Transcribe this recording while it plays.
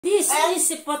This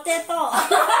is potato.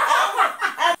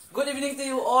 Good evening to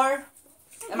you all.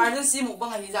 Emergency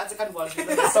mukbang lagi kan buat.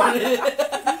 Sorry.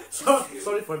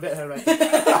 Sorry for that, right?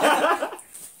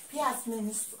 Pias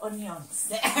means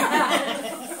onions.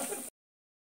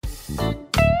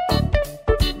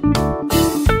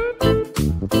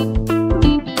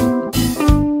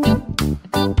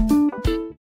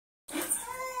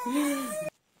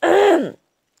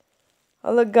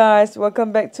 Hello guys, welcome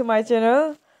back to my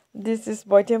channel. This is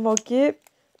Mokip.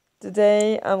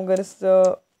 Today I'm gonna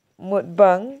show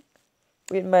mukbang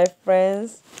with my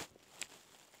friends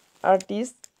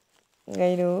artist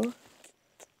Ngainu.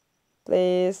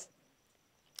 Please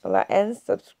like and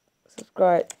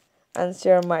subscribe and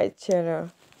share my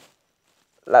channel.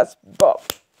 Let's bop.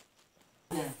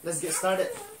 Let's get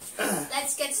started.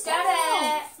 Let's get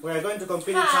started. We are going to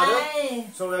compete each other.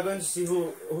 So we are going to see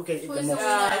who can eat the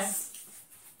most.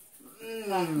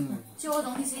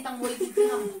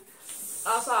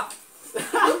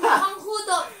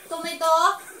 Tomato.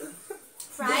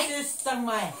 Fried. This is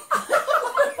tamay.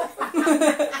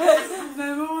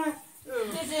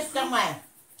 This is tamay.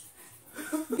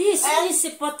 This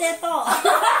is potato.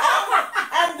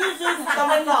 And this is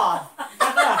tomato.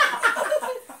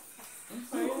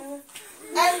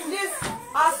 And this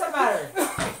asamal.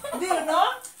 Do you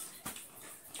know?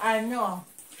 I know.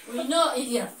 We know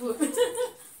Indian food.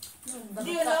 Do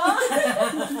you know?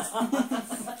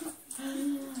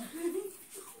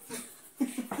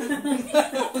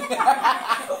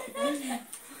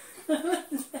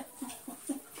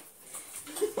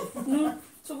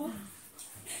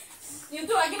 You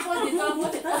do, I can put it on.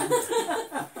 Put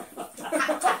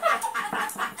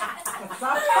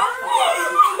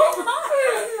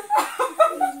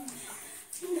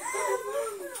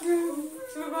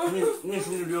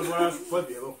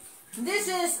it on. This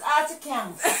is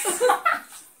articans.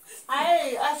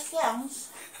 Articans.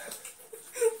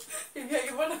 And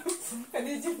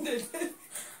the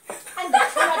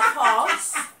tomatoes.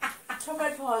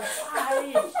 Tomatoes.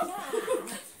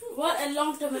 What a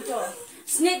long tomato.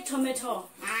 Snake tomato.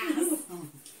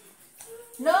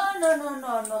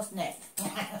 No snake.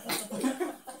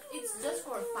 It's just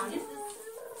for fun.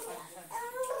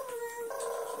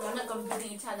 We're not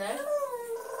competing each other.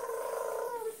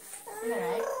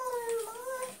 Alright.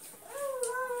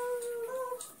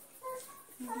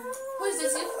 Who is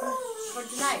this for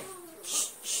tonight?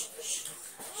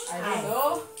 I don't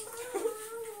know.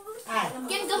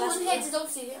 Can go who's head is up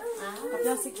here?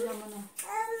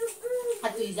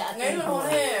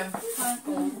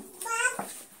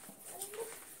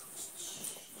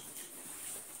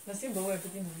 Nasi bawa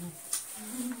pergi mana?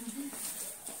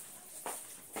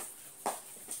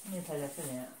 Ini saja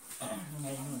saja.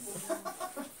 Ngainu.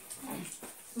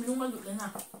 Belum malu dah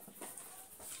nak.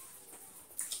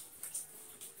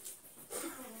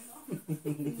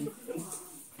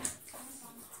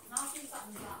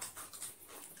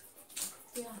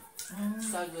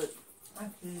 So good.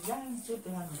 Jangan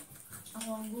sudah.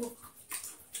 Ang bu.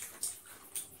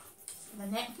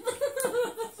 Banyak.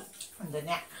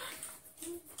 Banyak.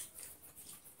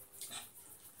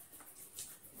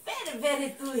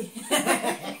 Very tui.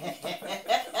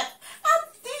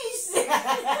 Artis.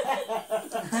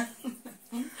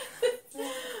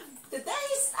 Today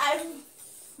I'm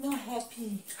not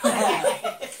happy.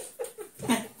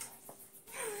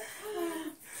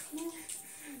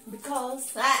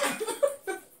 Because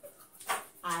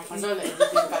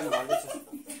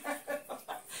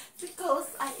because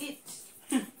I eat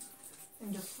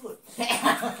in the food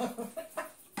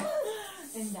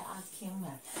in the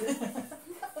argument.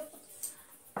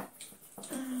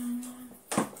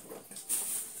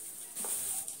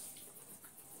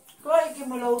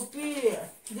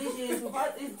 This is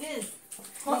what is this?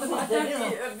 Hot water.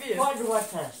 Hot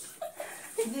water.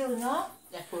 Do you know?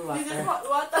 Yeah, cool water. This is hot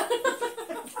water.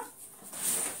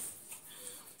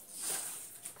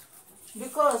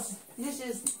 Because this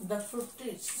is the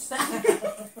fruitage.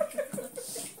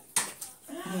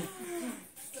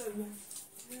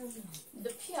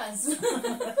 The pias.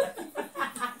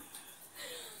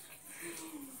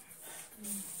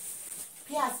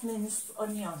 Pias means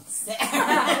onions.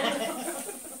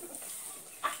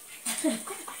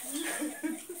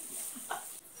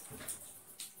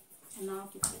 Now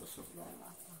people also like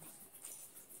that.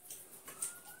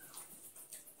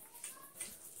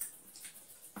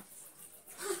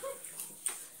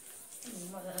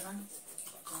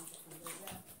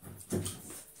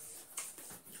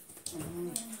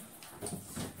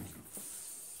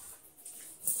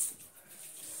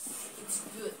 It's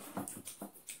good.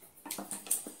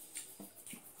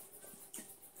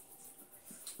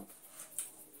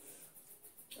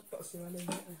 Tak si mana.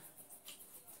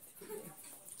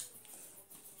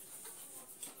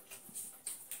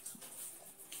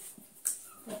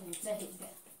 Đã hiện vậy.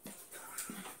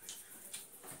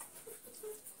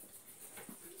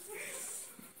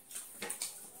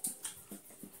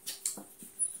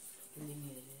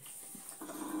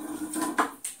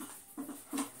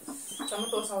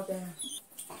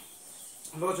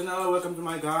 Hello channel, welcome to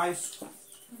my guys.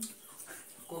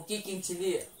 Cookie king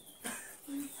chili.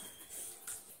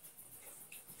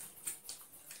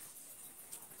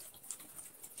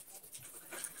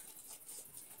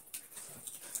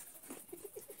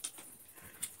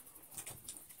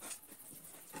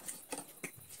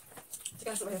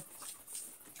 Chicken soup here.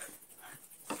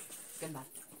 Chicken back.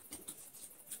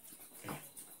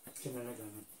 Chicken leg.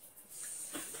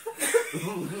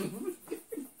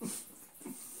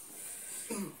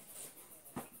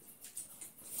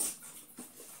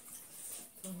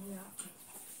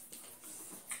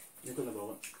 Itu nak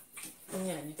bawa.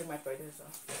 Yeah, you take my fried rice.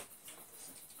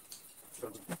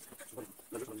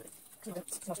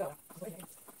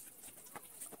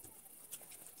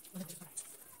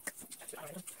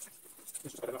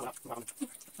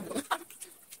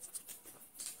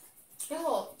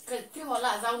 Cái họ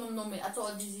là rau nôm nôm mình ăn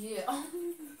cho gì vậy?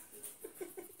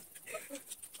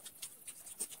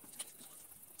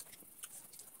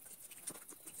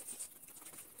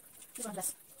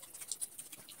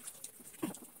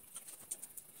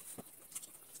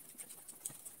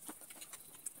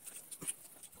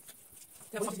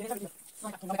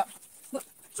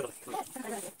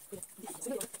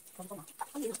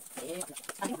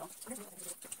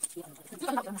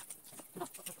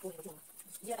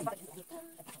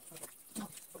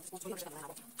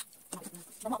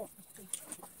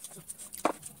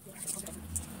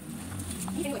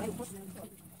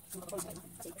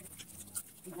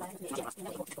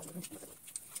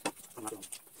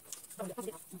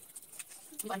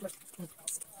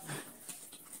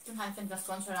 Chúng hai phần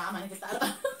sponsor mà này kita đó.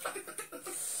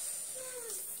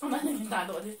 Mà này kita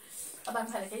đó đi.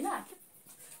 Bạn phải là cái nào?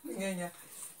 Nghe nha.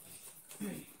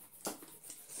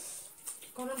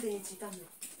 Con nó đi chỉ cần.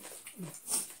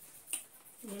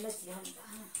 Nên là chỉ hơn.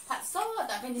 Thật số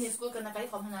tại cái đi school cần là cái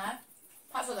không hả?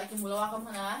 Thật số là cái mù loa không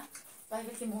hả? Vậy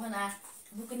cái mù hả?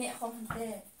 Mù cái nẹt không hả?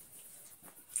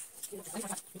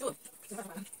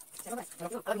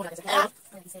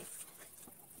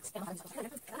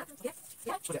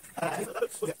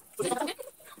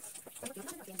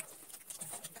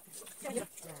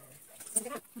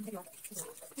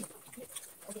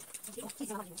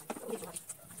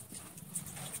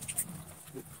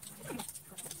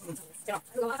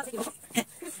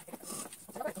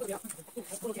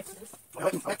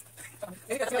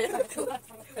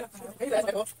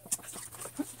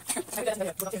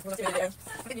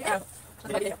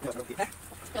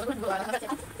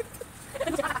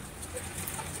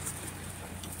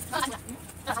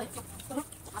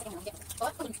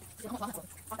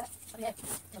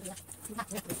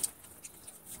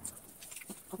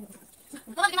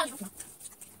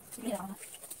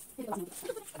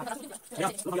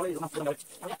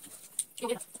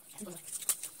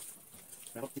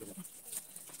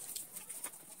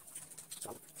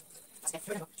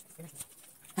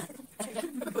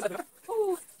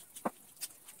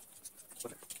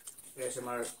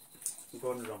 ASMR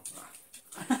gone wrong.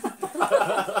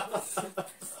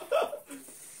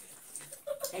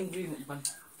 Angry mukbang.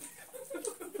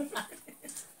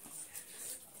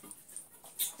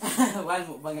 One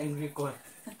mukbang angry call.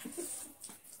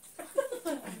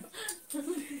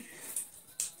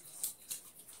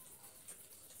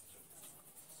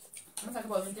 Nó phải cái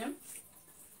bồi mình chứ.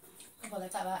 Không phải là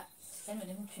tại bạn. Cái này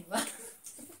không chuyển quá.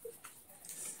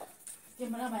 Cái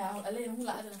mà mày ở lên không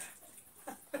lạ rồi.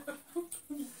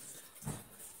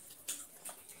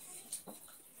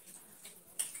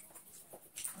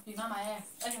 Thì nó mày,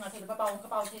 anh mà thịt cái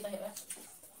bao thì ta hiểu đấy.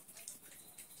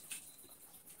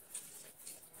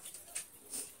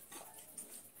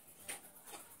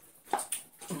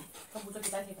 Không muốn cho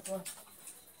kita thịt thôi.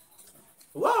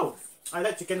 Wow, I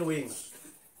like chicken wings.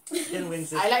 Chicken wings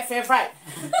is I like fair fried.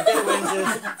 chicken wings is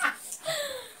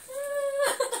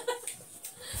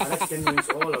I like chicken wings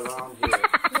all around here.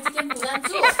 Chicken bulan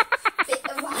tu.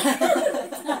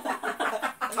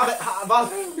 About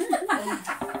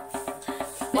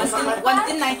One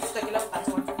tin này tôi kêu là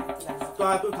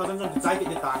tôi thao dân trái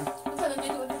cái tàn. Sao nó đi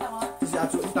tụi nó tao Thì giờ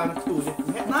chuột tàn nó tủ gì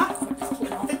hết nát.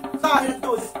 Ta hết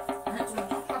tủ gì.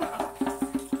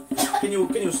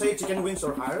 Can you say chicken wings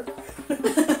or higher?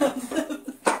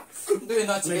 Do you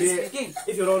know chicken Maybe speaking?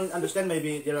 if you don't understand,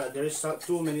 maybe there is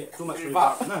too much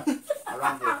reverb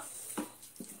around here.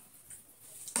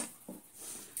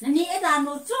 Nani ada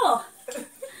no cho.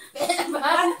 1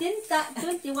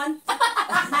 21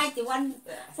 91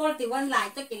 41 lại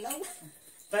cho kilo.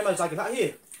 Đây mà cái lại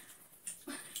hi.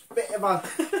 Bẹ vào.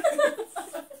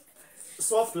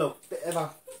 Soft low, bẹ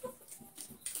vào.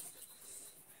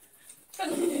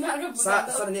 Sa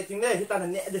nè tiếng đây, ta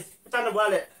nè đi. Ta nó qua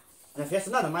lại. Nè phía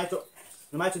sau nó mai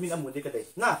cho mình ăn một đi cái đấy.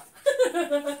 Nè.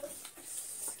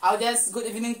 Audience, good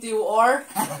evening to you all.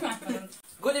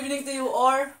 Good evening to you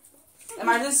all.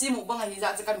 Emergency mukbang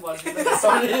hiza chicken ball.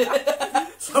 Sorry.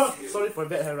 Sorry for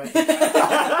bad hair right.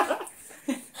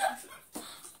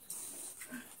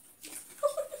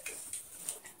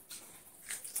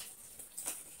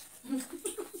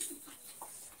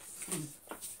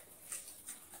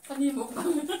 Funny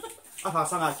mukbang. À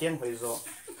sang à kiên hồi rồi.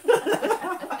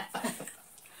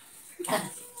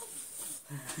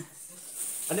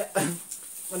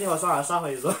 Anh đi sang à sang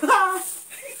hồi rồi.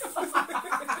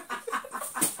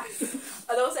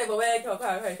 À đâu xe bố bé, kiểu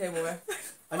phải xe bố bé.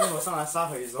 Anh đi sang à sang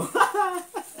hồi rồi.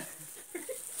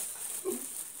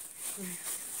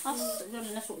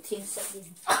 Nó sụt thiên sợ đi.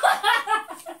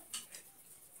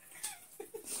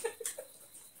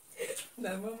 Nè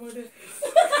mơ mơ đi.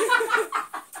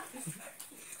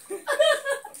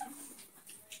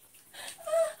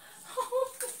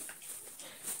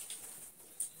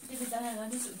 Đi ra này nó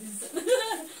đi sụt thiên sợ.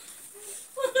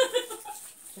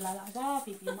 Là ra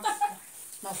pipi mắc.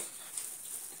 Này.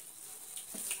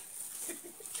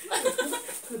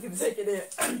 Cứ tìm dậy cái đây.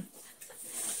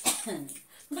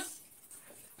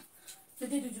 Để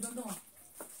đi được đâu à?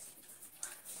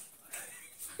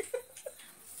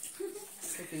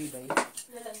 Cái gì đấy?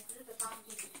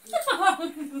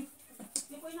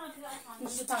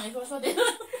 Cái thằng ấy có đi.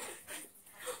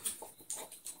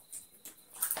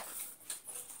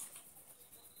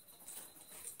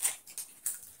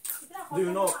 Do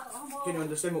you know? Can you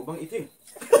understand mukbang eating?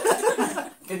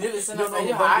 Can you listen You up know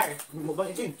very hard? mukbang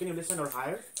eating. Can you listen or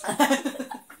higher?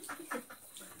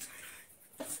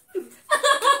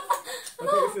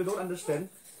 Okay, if you don't understand,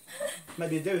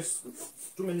 maybe there is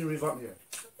too many reverb here.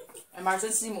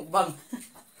 Emergency mukbang.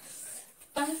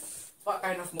 What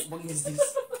kind of mukbang is this?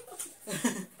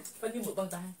 Funny mukbang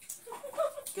tahan.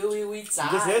 Kiwi cha.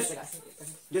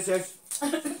 This is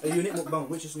a unique mukbang,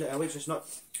 which is not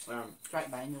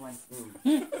Tried by anyone.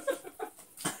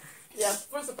 Yeah,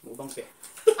 first mukbang pe.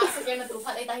 Asa kaya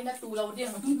natupat ay tayo natulaw din.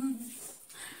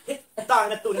 Ta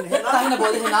na tu ni he Tayo na. na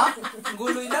boleh na.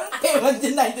 Guloy lang. Ewan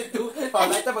din na ito.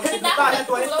 Pala ito pag Ta na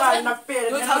tu ta na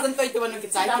pe. 2021 ng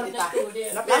kitsay kita.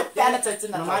 Na pe. Kaya na church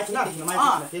na. Na mai na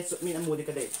na pe mi na mudi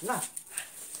ka day. Na.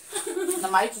 Na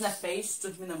mai na face to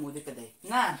mi na mudi ka day.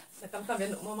 Na. nakamkam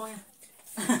yan mo mo yan.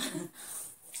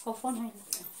 Phone hay.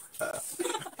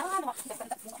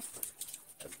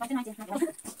 Tapi okay.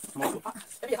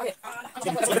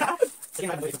 Sige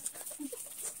na boy.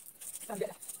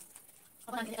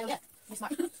 Apa nanti kita lihat?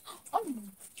 Smart. Oh.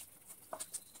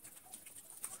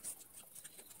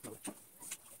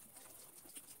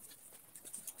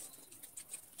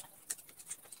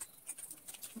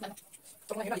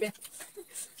 Tunggu lagi lagi.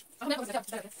 Aku nak kerja.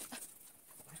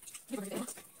 Ni begitu.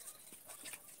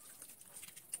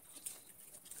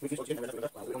 We can continue with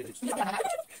that. Ni jangan.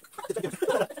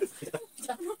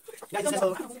 Ya, itu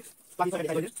saya. Pagi saya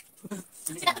ada ini.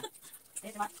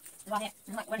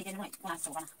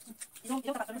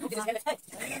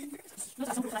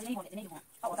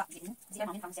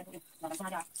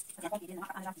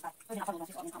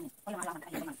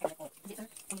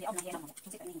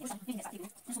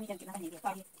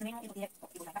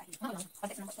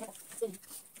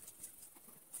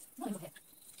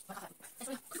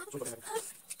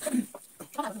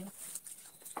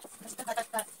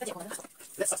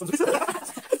 Let's start some.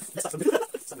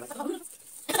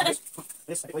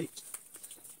 Let's start. Wait.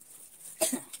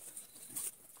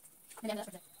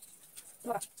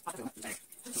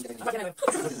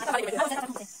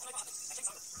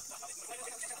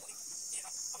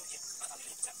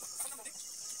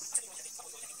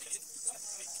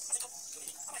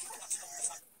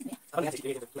 Apa yang jadi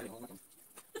itu?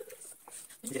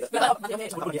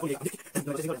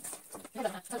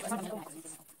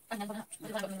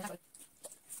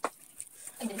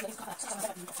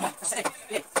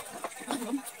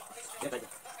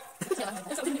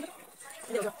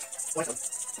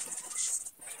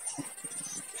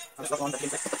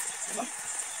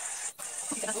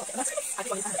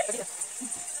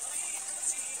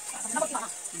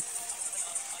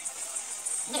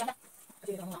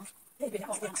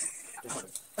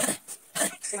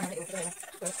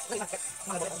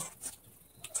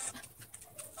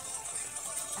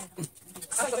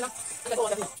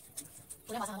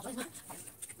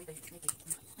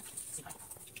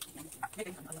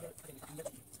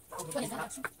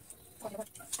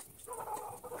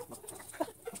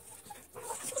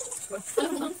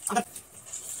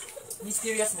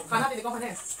 mysterious mukbang. Kana tadi kau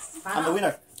mana? I'm the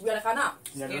winner. Biar kana.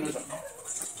 Yeah, the winner.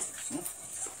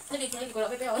 Lagi kalau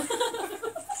pepeo.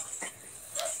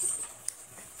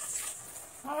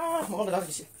 Mau dah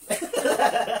lagi sih.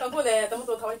 Kamu deh, kamu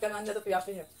tuh tahu ikan anda tuh apa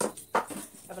ya?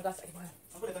 Apa dah sakit mana?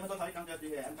 Aku dah tahu tarik kamu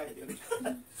jadi angka itu.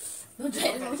 Don't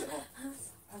try it.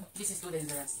 This is too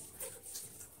dangerous.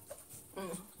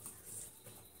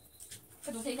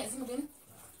 Cái đồ thị này xin một đến.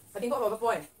 Tadi kau apa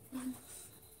boy?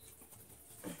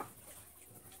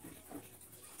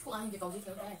 Không ăn thì cầu gì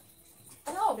kiểu đây.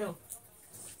 Hello. Đâu?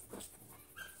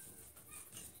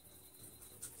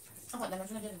 Anh hỏi là làm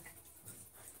sao đây?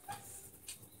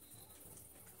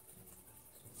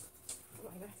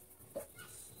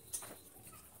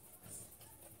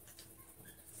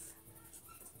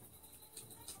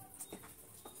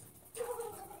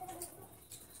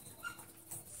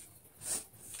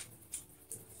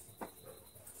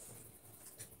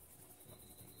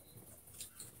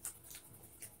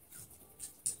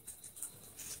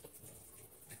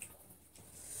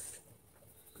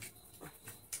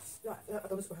 Ya,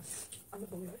 atau besok. Ambil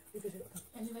bau ya. Itu sih.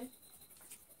 Anyway.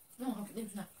 No, không định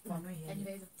nào. Món này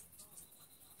Anyway rồi.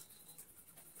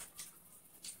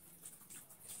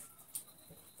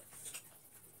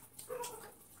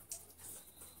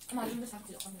 Mà nó sáng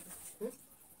chỉ con này.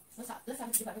 Nó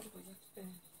sáng chỉ bạn cái tuổi chứ.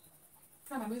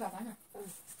 Sao mà mới vào sáng à?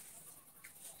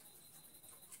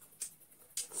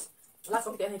 Lát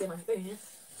xong tiền này tiền mà cái gì?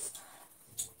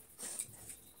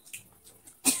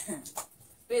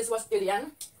 Please watch Julian.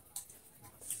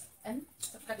 And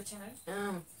subscribe the channel.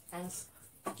 Thanks.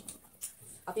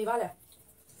 Api vale.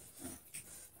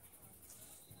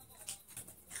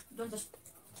 Don't just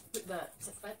click the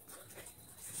subscribe.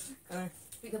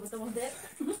 Click the button on there.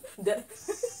 That.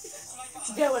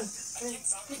 That one.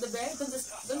 Click the bell.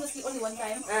 Don't just click only one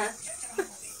time.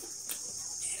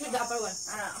 Click the upper one.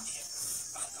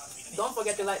 Don't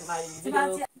forget to like my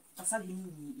video. Asal ini.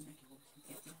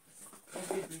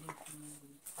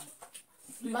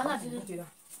 Mana sih? Tidak.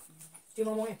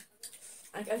 Cuma ngomongin.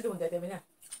 Anh tuh dari mana?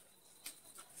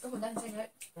 Có một đăng xanh đấy.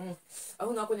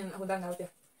 Aku đang nào tiệt.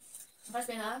 Phát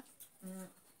bên á.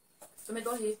 Tụi mình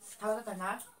có gì? Thao cái cần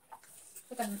á.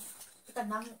 Cái cần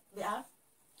năng để á.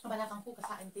 Các bạn đang khu cả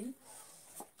xã anh tín.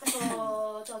 Cái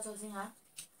cho gì hả?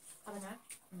 Các bạn á.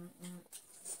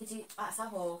 Thì chị xã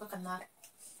hồ cái cần là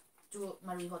chú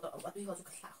Marie họ tụi tuy họ chú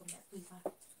cả xã không nhẹ tùy pha.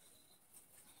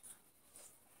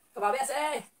 Các bạn biết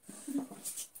sẽ.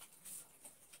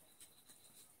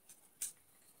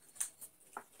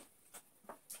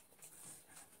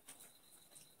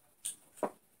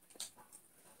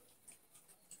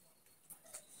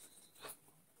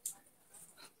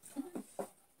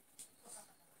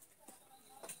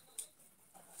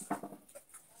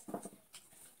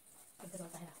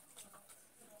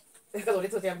 Kalau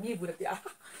itu tiap minggu budak dia.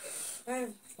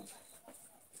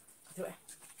 Coba.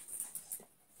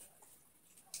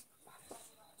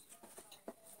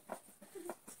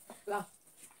 Lah.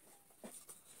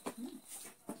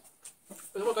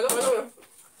 Kalau.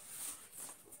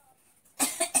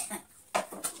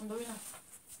 Untuk ini.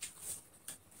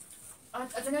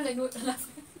 Aja lagi dulu. Itu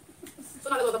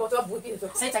nak ada apa buti itu.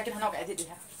 Saya cakin hendak edit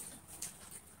dia.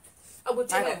 Abu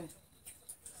cakap.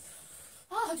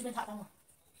 Harus minta kamu.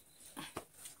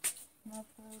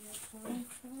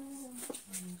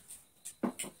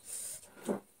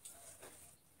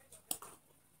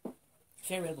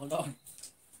 Share well bulldog.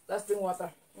 Let's drink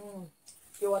water.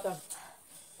 Pure water.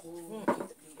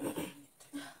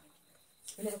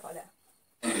 Ini apa ada?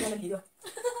 Ini lagi dua.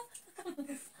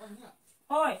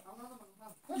 Thôi.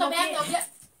 Không tao bé đâu vậy.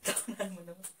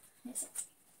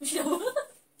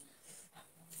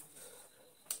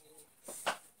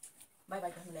 Bye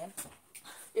bye các bạn.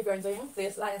 If you're enjoying,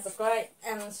 please like and subscribe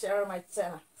and share my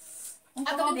channel.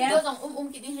 Cái video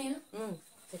dòng kỹ đi hình. Ừ.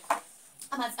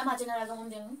 channel là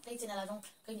dòng tiếng, đây channel là dòng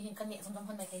cái hình căn nhẹ dòng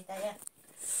hơn mày thấy tay.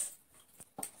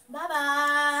 Bye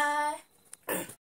bye.